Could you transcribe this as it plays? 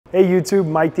Hey YouTube,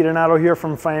 Mike DiDonato here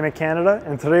from Finance Canada,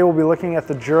 and today we'll be looking at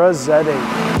the Jura Z8.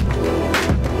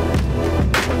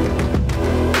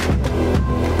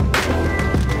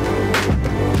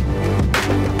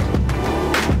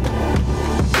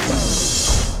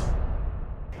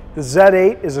 The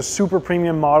Z8 is a super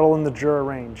premium model in the Jura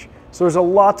range, so there's a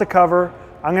lot to cover.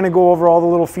 I'm going to go over all the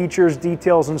little features,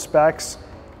 details, and specs,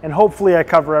 and hopefully I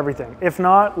cover everything. If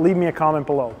not, leave me a comment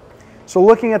below. So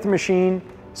looking at the machine,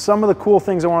 some of the cool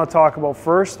things I want to talk about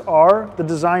first are the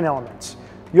design elements.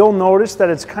 You'll notice that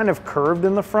it's kind of curved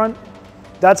in the front.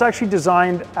 That's actually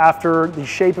designed after the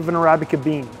shape of an Arabica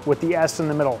bean with the S in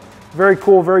the middle. Very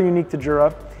cool, very unique to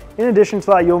Jura. In addition to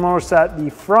that, you'll notice that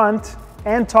the front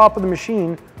and top of the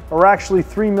machine are actually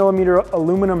 3mm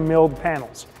aluminum milled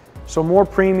panels. So more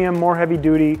premium, more heavy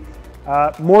duty,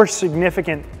 more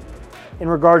significant in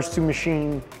regards to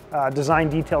machine design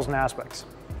details and aspects.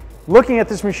 Looking at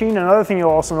this machine, another thing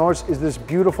you'll also notice is this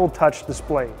beautiful touch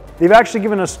display. They've actually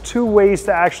given us two ways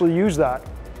to actually use that.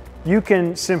 You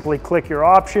can simply click your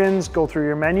options, go through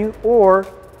your menu, or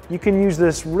you can use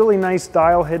this really nice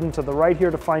dial hidden to the right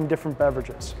here to find different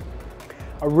beverages.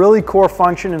 A really core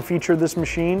function and feature of this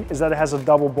machine is that it has a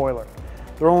double boiler.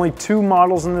 There are only two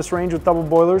models in this range with double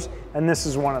boilers, and this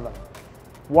is one of them.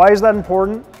 Why is that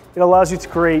important? It allows you to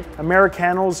create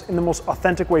Americanos in the most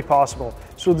authentic way possible.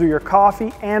 So do your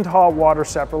coffee and hot water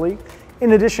separately.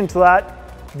 In addition to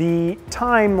that, the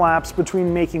time lapse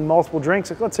between making multiple drinks,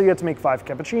 like let's say you have to make 5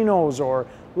 cappuccinos or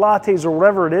lattes or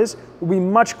whatever it is, will be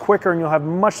much quicker and you'll have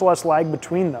much less lag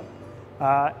between them.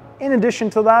 In addition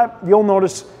to that, you'll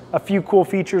notice a few cool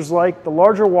features like the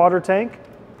larger water tank,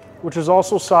 which is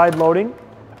also side loading,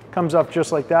 comes up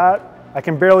just like that. I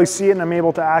can barely see it and I'm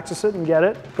able to access it and get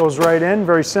it. Goes right in,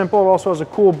 very simple. It also has a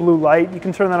cool blue light. You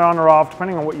can turn that on or off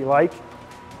depending on what you like.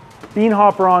 Bean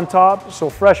hopper on top, so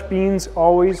fresh beans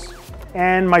always,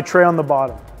 and my tray on the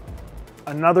bottom.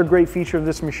 Another great feature of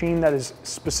this machine that is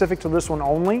specific to this one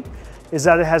only is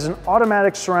that it has an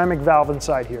automatic ceramic valve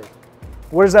inside here.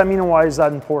 What does that mean and why is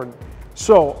that important?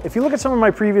 So if you look at some of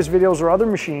my previous videos or other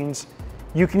machines,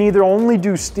 you can either only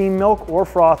do steam milk or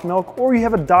froth milk, or you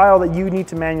have a dial that you need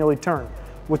to manually turn.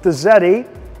 With the Z8,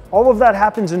 all of that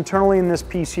happens internally in this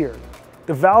piece here.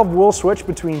 The valve will switch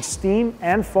between steam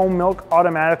and foam milk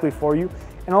automatically for you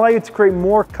and allow you to create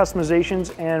more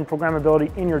customizations and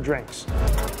programmability in your drinks.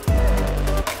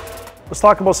 Let's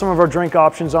talk about some of our drink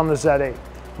options on the Z8.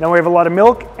 Now we have a lot of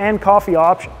milk and coffee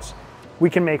options. We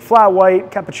can make flat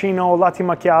white, cappuccino, latte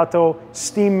macchiato,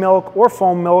 steam milk, or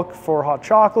foam milk for hot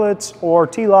chocolates or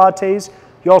tea lattes.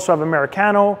 You also have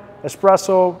Americano,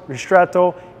 espresso,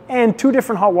 ristretto, and 2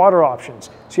 different hot water options.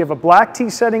 So you have a black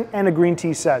tea setting and a green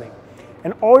tea setting.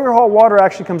 And all your hot water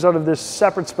actually comes out of this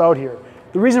separate spout here.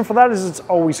 The reason for that is it's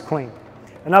always clean.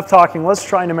 Enough talking, let's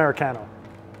try an Americano.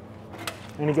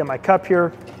 I'm gonna get my cup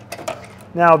here.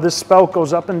 Now this spout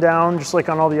goes up and down just like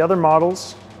on all the other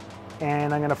models.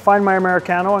 And I'm gonna find my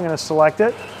Americano, I'm gonna select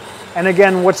it. And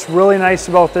again, what's really nice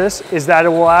about this is that it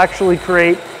will actually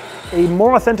create a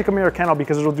more authentic Americano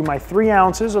because it'll do my 3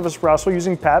 ounces of espresso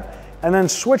using PEP and then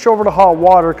switch over to hot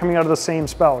water coming out of the same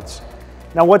spouts.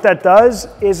 Now what that does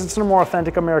is it's a more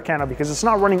authentic Americano because it's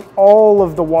not running all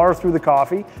of the water through the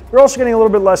coffee. You're also getting a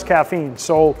little bit less caffeine.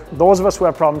 So those of us who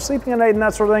have problems sleeping at night and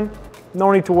that sort of thing,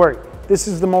 no need to worry. This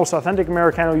is the most authentic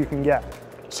Americano you can get.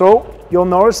 So you'll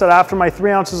notice that after my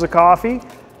 3 ounces of coffee,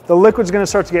 the liquid's gonna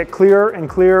start to get clearer and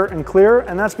clearer and clearer,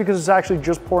 and that's because it's actually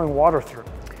just pouring water through.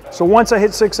 So once I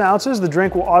hit 6 ounces, the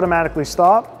drink will automatically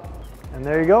stop, and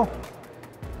there you go.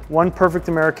 One perfect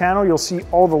Americano. You'll see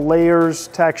all the layers,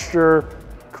 texture,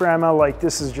 crema, like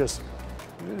this is just,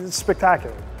 it's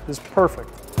spectacular. It's perfect.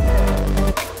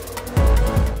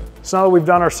 So now that we've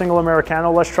done our single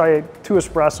Americano, let's try 2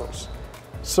 espressos.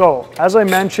 So as I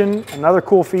mentioned, another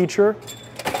cool feature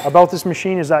about this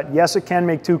machine is that yes, it can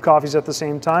make 2 coffees at the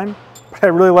same time, but I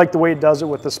really like the way it does it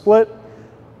with the split.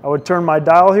 I would turn my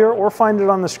dial here or find it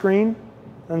on the screen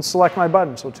and select my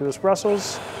button. So 2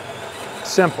 espressos,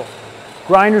 simple.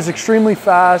 Grinder's extremely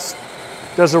fast,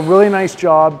 does a really nice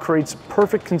job, creates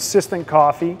perfect consistent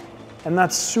coffee, and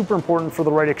that's super important for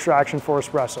the right extraction for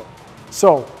espresso.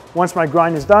 So once my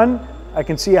grind is done, I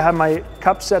can see I have my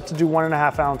cup set to do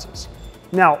 1.5 ounces.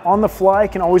 Now on the fly, I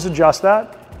can always adjust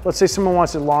that. Let's say someone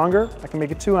wants it longer, I can make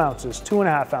it 2 ounces,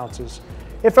 2.5 ounces.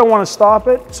 If I want to stop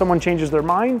it, someone changes their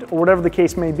mind, or whatever the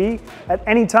case may be, at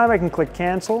any time I can click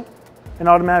cancel and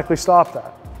automatically stop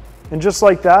that. And just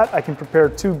like that, I can prepare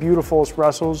 2 beautiful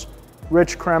espressos,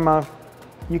 rich crema.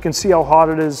 You can see how hot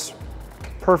it is,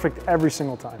 perfect every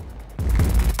single time.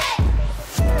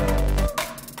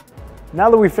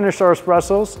 Now that we've finished our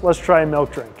espressos, let's try a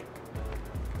milk drink.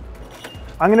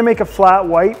 I'm gonna make a flat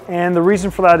white, and the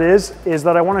reason for that is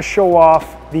that I wanna show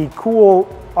off the cool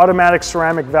automatic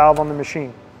ceramic valve on the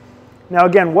machine. Now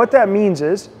again, what that means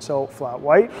is, so flat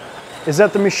white, is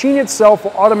that the machine itself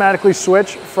will automatically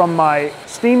switch from my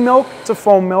steam milk to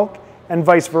foam milk and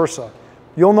vice versa.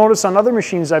 You'll notice on other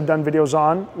machines I've done videos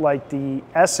on, like the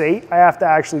S8, I have to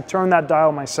actually turn that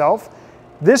dial myself.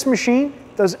 This machine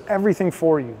does everything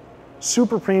for you.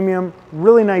 Super premium,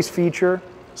 really nice feature.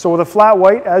 So with a flat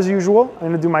white, as usual, I'm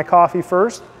gonna do my coffee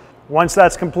first. Once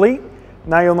that's complete,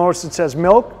 now you'll notice it says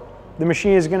milk. The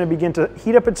machine is gonna begin to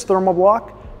heat up its thermal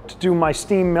block to do my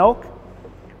steam milk.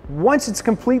 Once it's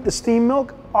complete, the steam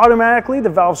milk, automatically the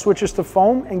valve switches to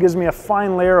foam and gives me a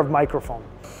fine layer of microfoam.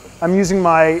 I'm using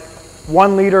my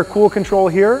 1 liter cool control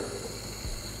here.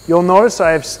 You'll notice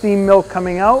I have steam milk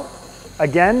coming out.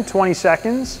 Again, 20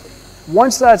 seconds.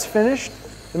 Once that's finished,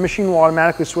 the machine will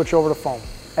automatically switch over to foam.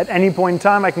 At any point in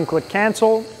time, I can click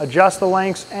cancel, adjust the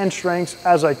lengths and strengths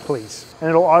as I please, and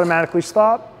it'll automatically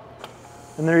stop.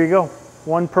 And there you go.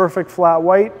 One perfect flat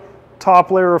white, top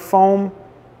layer of foam,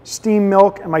 steam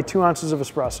milk, and my 2 ounces of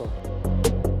espresso.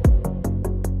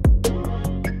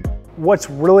 What's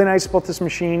really nice about this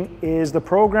machine is the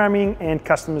programming and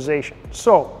customization.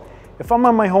 So if I'm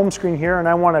on my home screen here and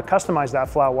I want to customize that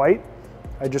flat white,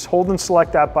 I just hold and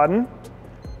select that button.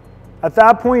 At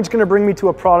that point, it's going to bring me to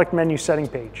a product menu setting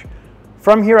page.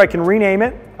 From here, I can rename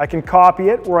it, I can copy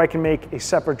it, or I can make a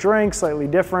separate drink, slightly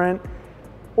different,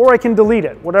 or I can delete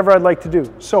it, whatever I'd like to do.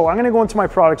 So I'm going to go into my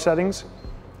product settings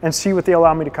and see what they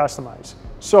allow me to customize.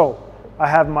 So I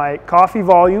have my coffee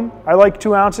volume. I like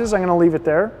 2 ounces. I'm going to leave it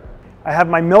there. I have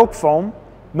my milk foam.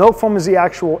 Milk foam is the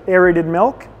actual aerated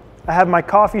milk. I have my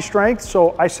coffee strength,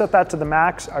 so I set that to the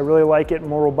max. I really like it,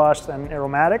 more robust and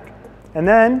aromatic. And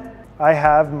then I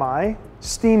have my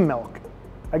steam milk.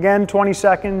 Again, 20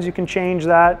 seconds, you can change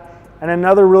that. And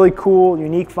another really cool,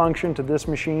 unique function to this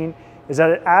machine is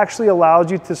that it actually allows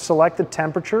you to select the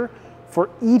temperature for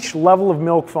each level of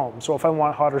milk foam. So if I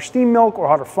want hotter steam milk or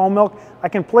hotter foam milk, I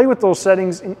can play with those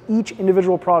settings in each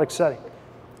individual product setting.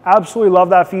 Absolutely love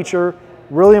that feature.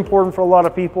 Really important for a lot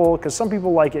of people because some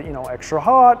people like it, extra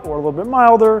hot or a little bit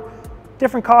milder.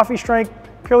 Different coffee strength,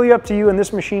 purely up to you, and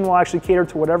this machine will actually cater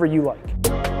to whatever you like.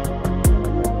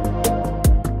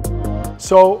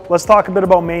 So let's talk a bit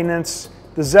about maintenance.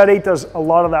 The Z8 does a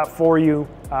lot of that for you.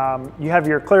 You have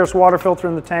your clearest water filter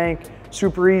in the tank,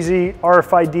 super easy,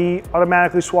 RFID,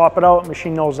 automatically swap it out,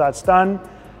 machine knows that's done.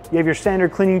 You have your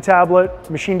standard cleaning tablet,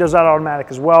 machine does that automatic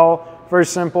as well. Very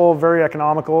simple, very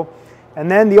economical. And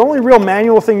then the only real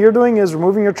manual thing you're doing is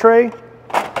removing your tray.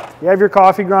 You have your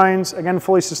coffee grinds, again,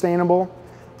 fully sustainable.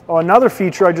 Oh, another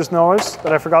feature I just noticed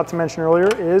that I forgot to mention earlier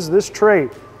is this tray.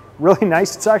 Really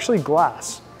nice, it's actually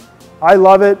glass. I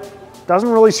love it, doesn't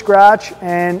really scratch,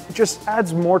 and it just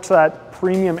adds more to that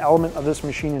premium element of this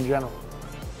machine in general.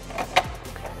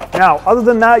 Now, other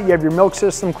than that, you have your milk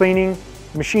system cleaning.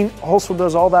 The machine also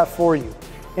does all that for you.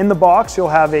 In the box, you'll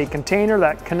have a container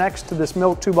that connects to this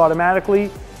milk tube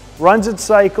automatically, runs its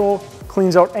cycle,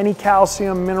 cleans out any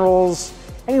calcium, minerals,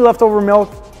 any leftover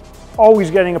milk,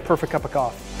 always getting a perfect cup of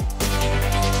coffee.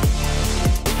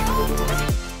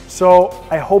 So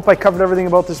I hope I covered everything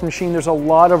about this machine. There's a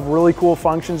lot of really cool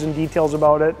functions and details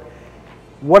about it.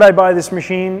 Would I buy this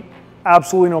machine?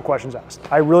 Absolutely no questions asked.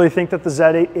 I really think that the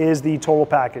Z8 is the total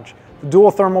package. The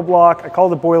dual thermal block, I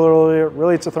called it boiler earlier,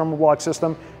 really it's a thermal block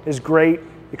system, is great,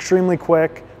 extremely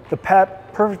quick. The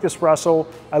PEP, perfect espresso.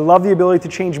 I love the ability to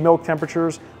change milk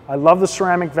temperatures. I love the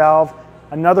ceramic valve.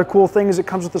 Another cool thing is it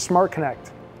comes with the Smart Connect.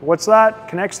 What's that?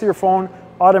 Connects to your phone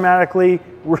automatically.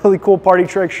 Really cool party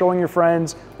trick, showing your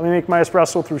friends. Let me make my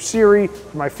espresso through Siri,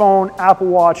 through my phone, Apple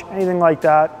Watch, anything like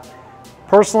that.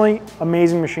 Personally,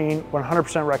 amazing machine,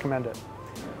 100% recommend it.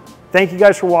 Thank you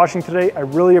guys for watching today. I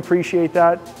really appreciate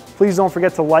that. Please don't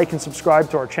forget to like and subscribe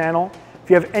to our channel. If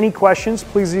you have any questions,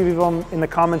 please leave them in the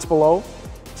comments below.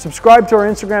 Subscribe to our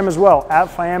Instagram as well,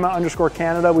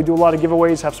 @Fiamma_Canada. We do a lot of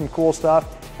giveaways, have some cool stuff.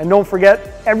 And don't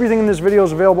forget, everything in this video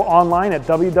is available online at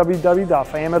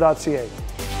www.fiamma.ca.